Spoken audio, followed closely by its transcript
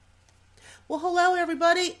Well, hello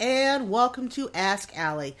everybody, and welcome to Ask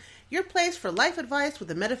Allie, your place for life advice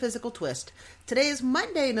with a metaphysical twist. Today is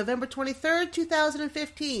Monday, November 23rd,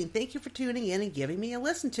 2015. Thank you for tuning in and giving me a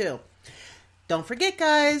listen to. Don't forget,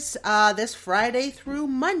 guys, this Friday through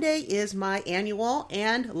Monday is my annual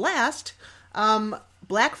and last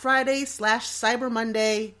Black Friday / Cyber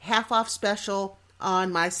Monday half-off special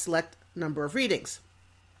on my select number of readings.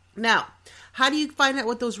 Now, how do you find out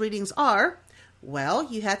what those readings are?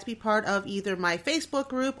 Well, you have to be part of either my Facebook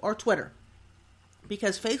group or Twitter,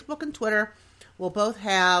 because Facebook and Twitter will both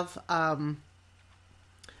have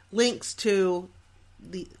links to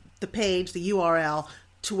the page, the URL,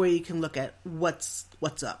 to where you can look at what's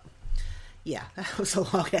up. Yeah, that was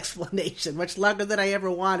a long explanation, much longer than I ever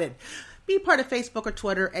wanted. Be part of Facebook or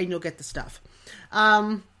Twitter, and you'll get the stuff.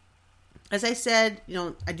 As I said,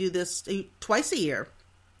 I do this twice a year.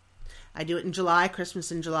 I do it in July,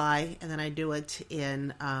 Christmas in July, and then I do it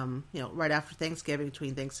in, right after Thanksgiving,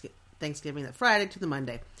 between Thanksgiving that Friday to the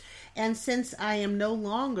Monday. And since I am no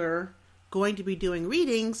longer going to be doing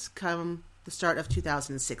readings come the start of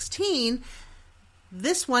 2016,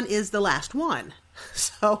 this one is the last one.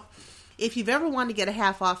 So if you've ever wanted to get a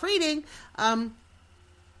half-off reading,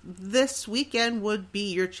 this weekend would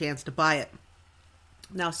be your chance to buy it.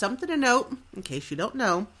 Now, something to note, in case you don't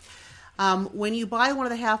know, when you buy one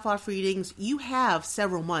of the half-off readings, you have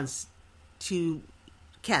several months to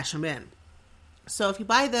cash them in. So if you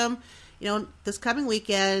buy them, this coming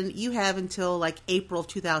weekend, you have until like April of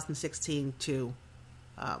 2016 to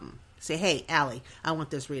say, hey, Allie, I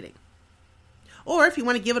want this reading. Or if you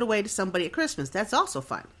want to give it away to somebody at Christmas, that's also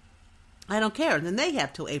fine. I don't care. And then they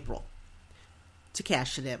have till April to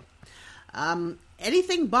cash it in.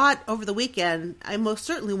 Anything bought over the weekend, I most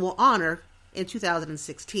certainly will honor in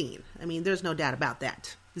 2016. I mean, there's no doubt about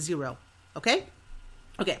that. 0. Okay?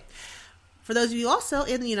 Okay. For those of you also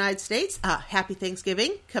in the United States, happy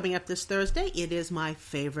Thanksgiving. Coming up this Thursday. It is my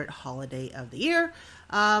favorite holiday of the year.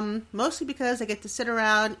 Mostly because I get to sit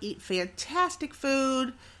around, eat fantastic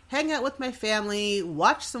food, hang out with my family,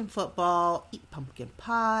 watch some football, eat pumpkin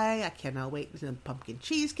pie. I cannot wait for pumpkin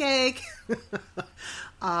cheesecake.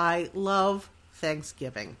 I love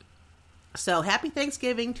Thanksgiving. So happy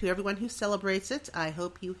Thanksgiving to everyone who celebrates it. I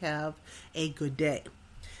hope you have a good day.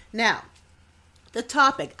 Now, the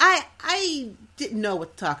topic. I didn't know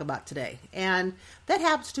what to talk about today, and that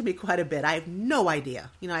happens to me quite a bit. I have no idea.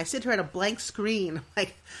 I sit here at a blank screen,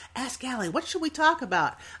 like, ask Allie, what should we talk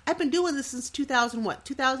about? I've been doing this since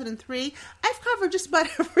 2003. I've covered just about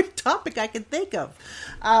every topic I can think of.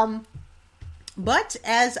 But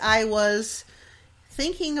as I was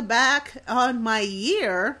thinking back on my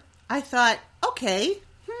year, I thought, okay,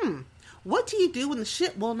 what do you do when the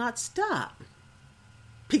shit will not stop?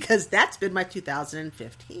 Because that's been my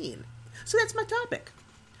 2015. So that's my topic.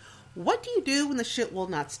 What do you do when the shit will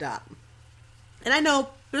not stop? And I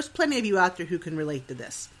know there's plenty of you out there who can relate to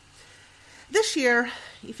this. This year,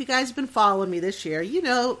 if you guys have been following me this year,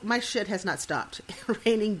 my shit has not stopped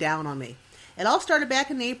raining down on me. It all started back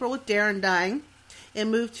in April with Darren dying and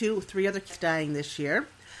moved to 3 other kids dying this year.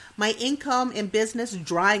 My income and business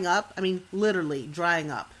drying up. I mean, literally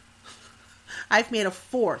drying up. I've made a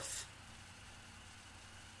fourth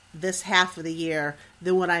this half of the year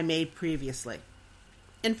than what I made previously.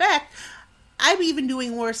 In fact, I'm even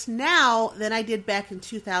doing worse now than I did back in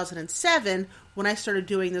 2007 when I started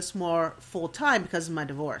doing this more full-time because of my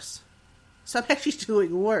divorce. So I'm actually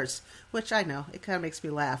doing worse, which I know, it kind of makes me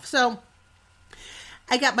laugh. So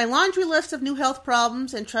I got my laundry list of new health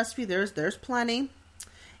problems, and trust me, there's plenty.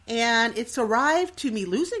 And it's arrived to me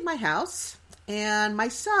losing my house and my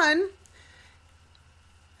son.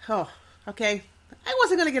 Oh, okay. I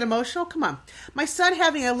wasn't going to get emotional. Come on. My son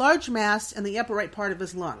having a large mass in the upper right part of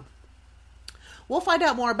his lung. We'll find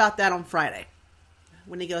out more about that on Friday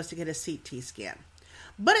when he goes to get his CT scan.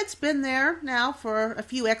 But it's been there now for a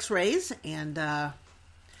few x-rays, and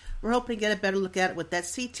we're hoping to get a better look at it with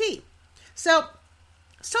that CT. So,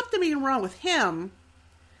 something being wrong with him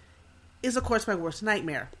is, of course, my worst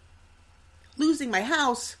nightmare. Losing my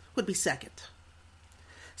house would be second.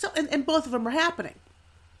 So, and both of them are happening.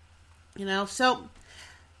 So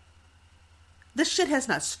this shit has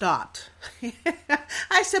not stopped.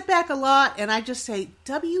 I sit back a lot and I just say,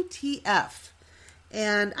 WTF.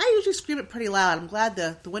 And I usually scream it pretty loud. I'm glad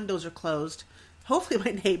the windows are closed. Hopefully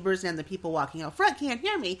my neighbors and the people walking out front can't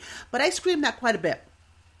hear me, but I scream that quite a bit.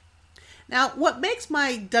 Now, what makes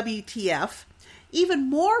my WTF even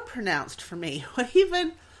more pronounced for me, what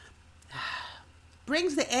even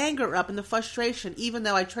brings the anger up and the frustration, even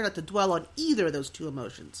though I try not to dwell on either of those two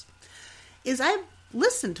emotions, is I've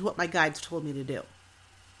listened to what my guides told me to do.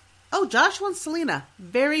 Oh, Joshua and Selena,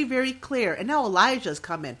 very, very clear. And now Elijah's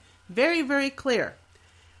come in. Very, very clear.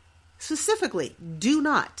 Specifically, do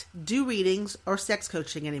not do readings or sex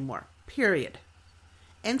coaching anymore. Period.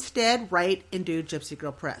 Instead, write and do Gypsy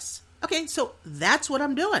Girl Press. Okay, so that's what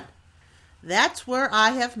I'm doing. That's where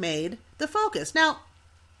I have made the focus. Now,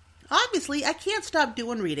 obviously, I can't stop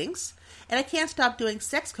doing readings, and I can't stop doing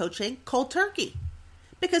sex coaching cold turkey,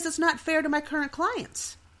 because it's not fair to my current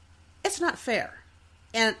clients. It's not fair,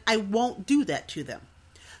 and I won't do that to them.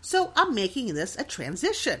 So I'm making this a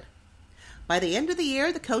transition. By the end of the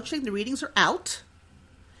year, the coaching, the readings are out,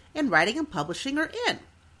 and writing and publishing are in.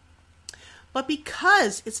 But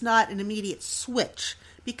because it's not an immediate switch,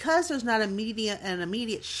 because there's not an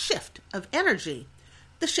immediate shift of energy,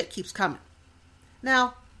 the shit keeps coming.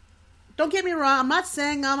 Now, don't get me wrong, I'm not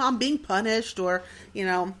saying I'm being punished or,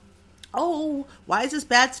 oh, why does this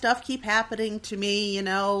bad stuff keep happening to me,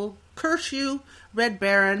 curse you, Red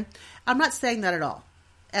Baron. I'm not saying that at all.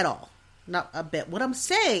 At all. Not a bit. What I'm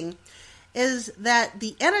saying is that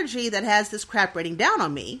the energy that has this crap raining down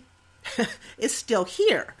on me is still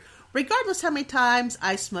here, regardless how many times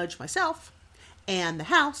I smudge myself and the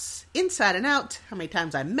house inside and out, how many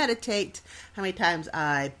times I meditate, how many times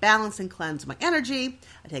I balance and cleanse my energy.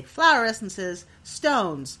 I take flower essences,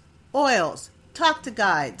 stones, oils, talk to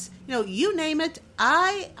guides, you name it,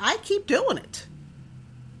 I keep doing it.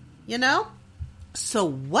 So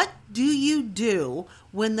what do you do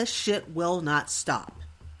when the shit will not stop?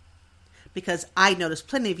 Because I notice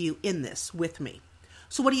plenty of you in this with me.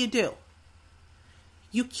 So what do?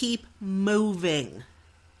 You keep moving.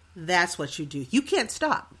 That's what you do. You can't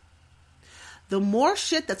stop. The more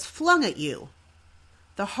shit that's flung at you,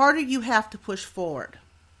 the harder you have to push forward.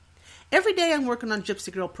 Every day I'm working on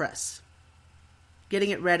Gypsy Girl Press,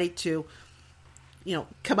 getting it ready to,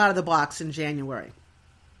 come out of the box in January.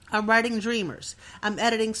 I'm writing Dreamers. I'm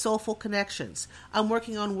editing Soulful Connections. I'm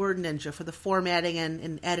working on Word Ninja for the formatting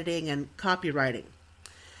and editing and copywriting.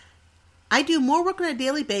 I do more work on a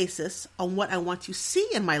daily basis on what I want to see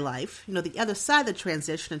in my life, the other side of the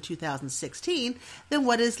transition in 2016, than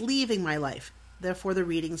what is leaving my life, therefore the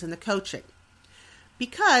readings and the coaching.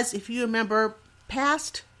 Because if you remember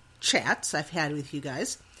past chats I've had with you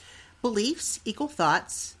guys, beliefs equal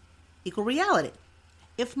thoughts equal reality.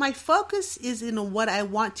 If my focus is in what I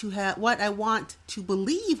want to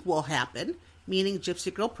believe will happen, meaning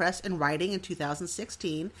Gypsy Girl Press and writing in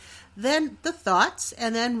 2016, then the thoughts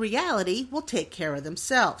and then reality will take care of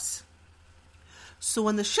themselves. So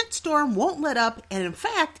when the shitstorm won't let up and in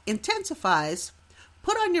fact intensifies,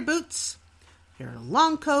 put on your boots, your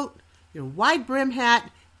long coat, your wide brim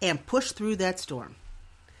hat, and push through that storm.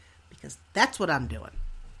 Because that's what I'm doing.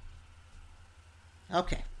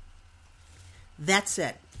 Okay. That's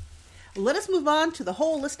it. Let us move on to the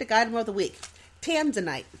holistic item of the week.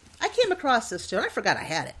 Tanzanite. I came across this stone. I forgot I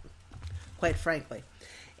had it, quite frankly.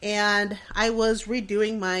 And I was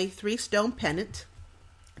redoing my 3-stone pendant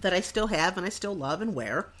that I still have and I still love and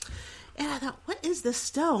wear. And I thought, what is this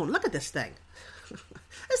stone? Look at this thing.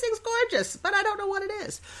 This thing's gorgeous, but I don't know what it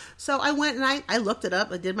is. So I went and I looked it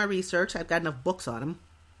up. I did my research. I've got enough books on them,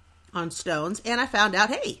 on stones. And I found out,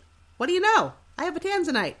 hey, what do you know? I have a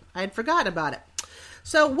Tanzanite. I had forgotten about it.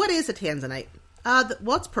 So what is a Tanzanite?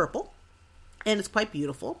 Well, it's purple, and it's quite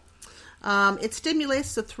beautiful. It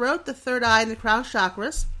stimulates the throat, the third eye, and the crown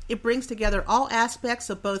chakras. It brings together all aspects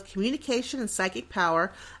of both communication and psychic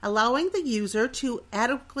power, allowing the user to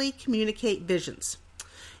adequately communicate visions.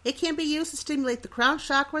 It can be used to stimulate the crown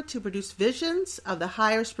chakra to produce visions of the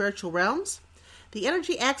higher spiritual realms. The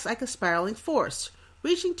energy acts like a spiraling force,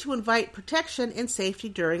 reaching to invite protection and safety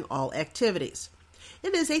during all activities.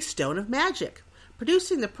 It is a stone of magic,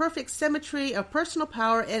 producing the perfect symmetry of personal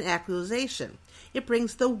power and actualization. It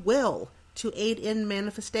brings the will to aid in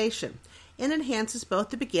manifestation and enhances both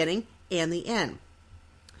the beginning and the end.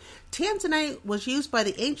 Tanzanite was used by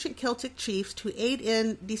the ancient Celtic chiefs to aid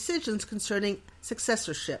in decisions concerning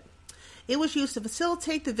successorship. It was used to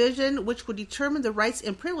facilitate the vision which would determine the rights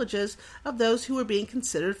and privileges of those who were being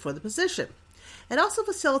considered for the position. It also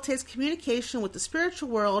facilitates communication with the spiritual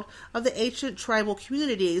world of the ancient tribal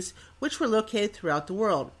communities which were located throughout the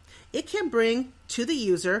world. It can bring to the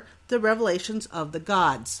user the revelations of the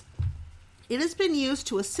gods. It has been used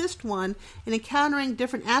to assist one in encountering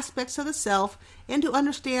different aspects of the self and to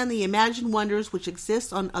understand the imagined wonders which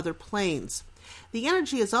exist on other planes. The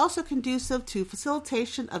energy is also conducive to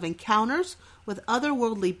facilitation of encounters with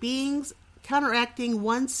otherworldly beings, counteracting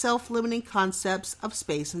one's self-limiting concepts of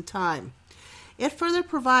space and time. It further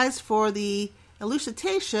provides for the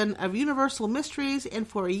elucidation of universal mysteries and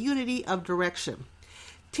for a unity of direction.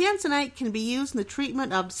 Tanzanite can be used in the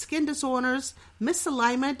treatment of skin disorders,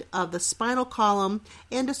 misalignment of the spinal column,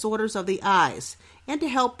 and disorders of the eyes, and to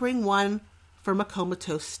help bring one from a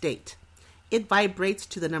comatose state. It vibrates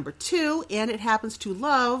to the number 2, and it happens to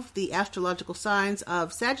love the astrological signs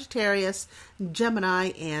of Sagittarius,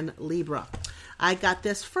 Gemini, and Libra. I got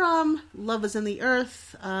this from Love is in the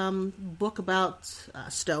Earth, book about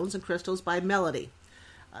stones and crystals by Melody.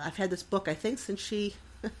 I've had this book, I think, since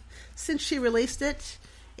she released it.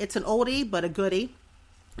 It's an oldie, but a goodie.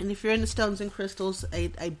 And if you're into stones and crystals,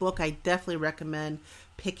 a book I definitely recommend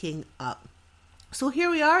picking up. So here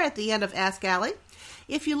we are at the end of Ask Allie.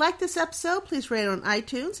 If you like this episode, please rate it on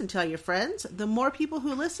iTunes and tell your friends. The more people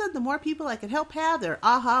who listen, the more people I can help have their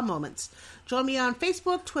aha moments. Join me on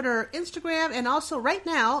Facebook, Twitter, Instagram, and also right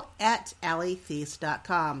now at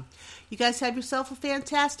AllieThies.com. You guys have yourself a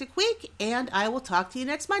fantastic week, and I will talk to you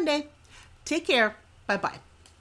next Monday. Take care. Bye-bye.